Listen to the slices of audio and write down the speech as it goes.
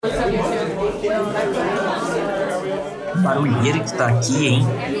Barulheiro que tá aqui, hein?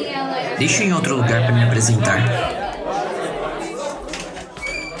 Deixa eu ir em outro lugar pra me apresentar.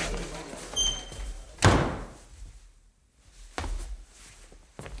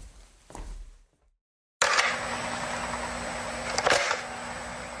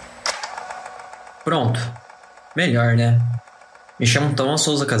 Pronto. Melhor, né? Me chamo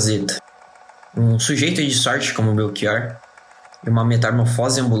Souza Caseta. Um sujeito de sorte como Belchior e uma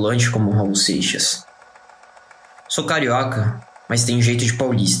metamorfose ambulante como Raul Seixas. Sou carioca, mas tenho jeito de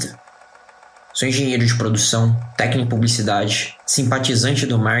paulista. Sou engenheiro de produção, técnico em publicidade, simpatizante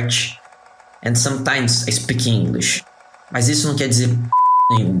do marketing, and sometimes I speak English. Mas isso não quer dizer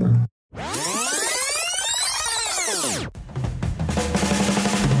nenhuma.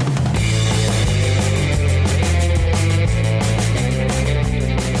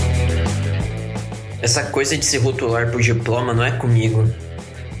 Essa coisa de se rotular por diploma não é comigo.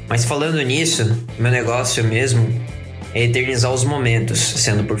 Mas falando nisso, meu negócio mesmo é eternizar os momentos,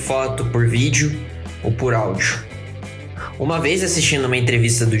 sendo por foto, por vídeo ou por áudio. Uma vez assistindo uma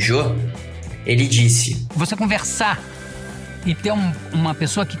entrevista do Jô, ele disse: você conversar e ter uma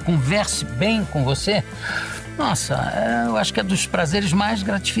pessoa que converse bem com você, nossa, eu acho que é dos prazeres mais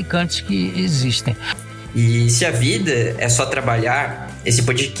gratificantes que existem. E se a vida é só trabalhar, esse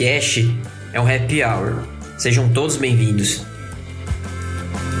podcast é um happy hour. Sejam todos bem-vindos.